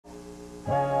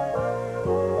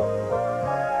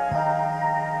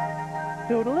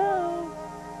Toodaloo.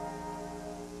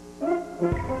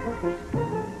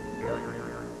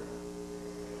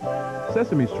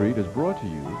 Sesame Street is brought to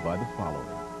you by the following.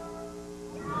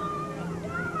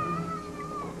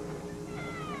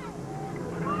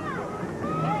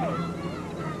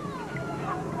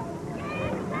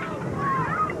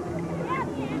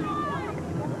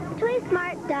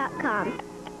 ToySmart.com.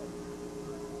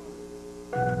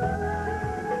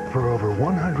 For over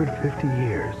 150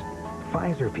 years,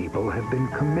 Pfizer people have been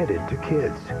committed to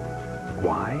kids.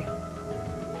 Why?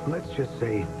 Let's just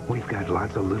say we've got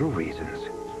lots of little reasons.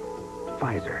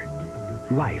 Pfizer.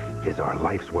 Life is our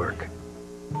life's work.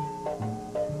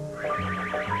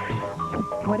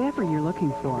 Whatever you're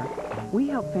looking for, we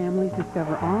help families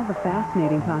discover all the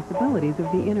fascinating possibilities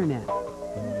of the Internet.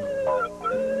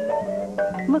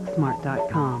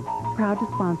 LookSmart.com, proud to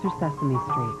sponsor Sesame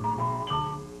Street.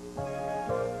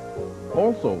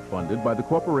 Also funded by the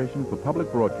Corporation for Public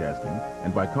Broadcasting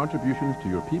and by contributions to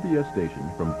your PBS station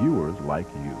from viewers like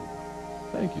you.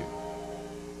 Thank you.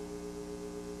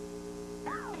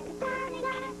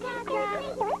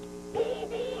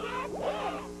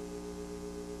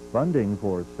 Funding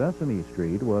for Sesame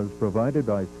Street was provided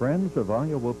by Friends of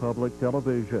Iowa Public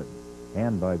Television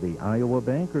and by the Iowa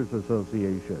Bankers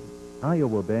Association.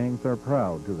 Iowa banks are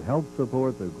proud to help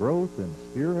support the growth and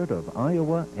spirit of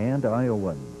Iowa and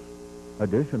Iowans.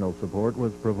 Additional support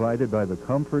was provided by the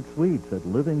Comfort Suites at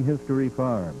Living History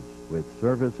Farms, with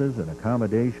services and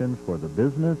accommodations for the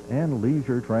business and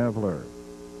leisure traveler.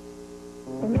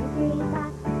 The mystery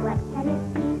box, what can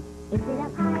it be? Is it a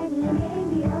party?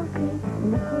 Maybe you'll see. The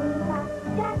mystery box,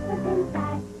 that's what's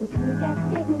inside. If you just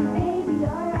didn't, baby,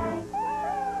 you're right.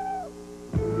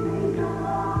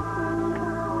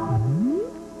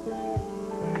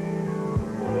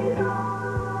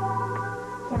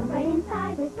 Jump right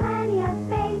inside, there's plenty of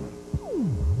space.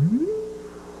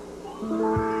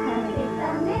 Cause it's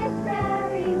a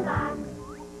mystery box.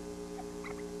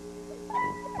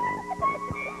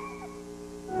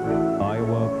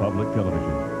 Iowa Public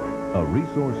Television, a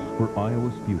resource for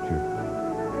Iowa's future.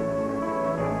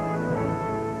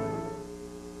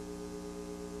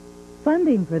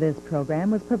 Funding for this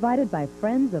program was provided by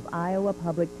Friends of Iowa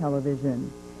Public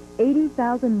Television.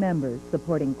 80,000 members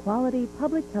supporting quality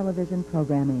public television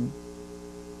programming.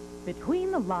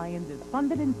 Between the Lions is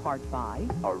funded in part by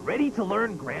A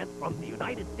ready-to-learn grant from the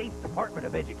United States Department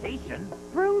of Education.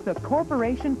 through the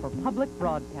Corporation for Public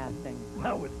Broadcasting.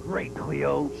 That was great,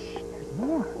 Cleo. There's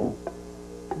more. Oh.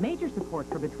 Major support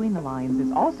for Between the Lions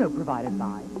is also provided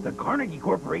by The Carnegie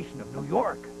Corporation of New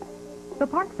York. the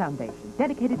Park Foundation,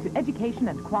 dedicated to education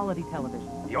and quality television.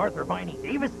 The Arthur Vining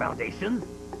Davis Foundation.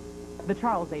 The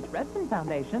Charles H. Redson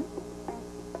Foundation.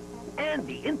 And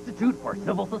the Institute for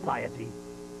Civil Society.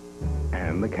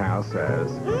 And the cow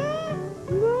says...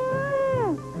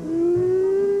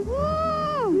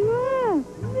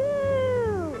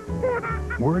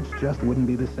 Words just wouldn't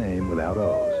be the same without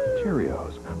O's.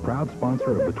 Cheerios, proud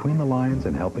sponsor of Between the Lines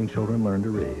and helping children learn to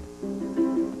read.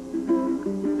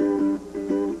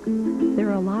 There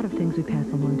are a lot of things we pass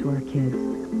along to our kids.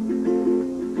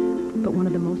 But one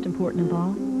of the most important of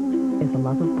all is the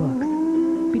love of books.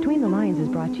 Between the Lines is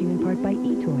brought to you in part by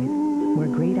eToys, where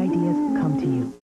great ideas come to you.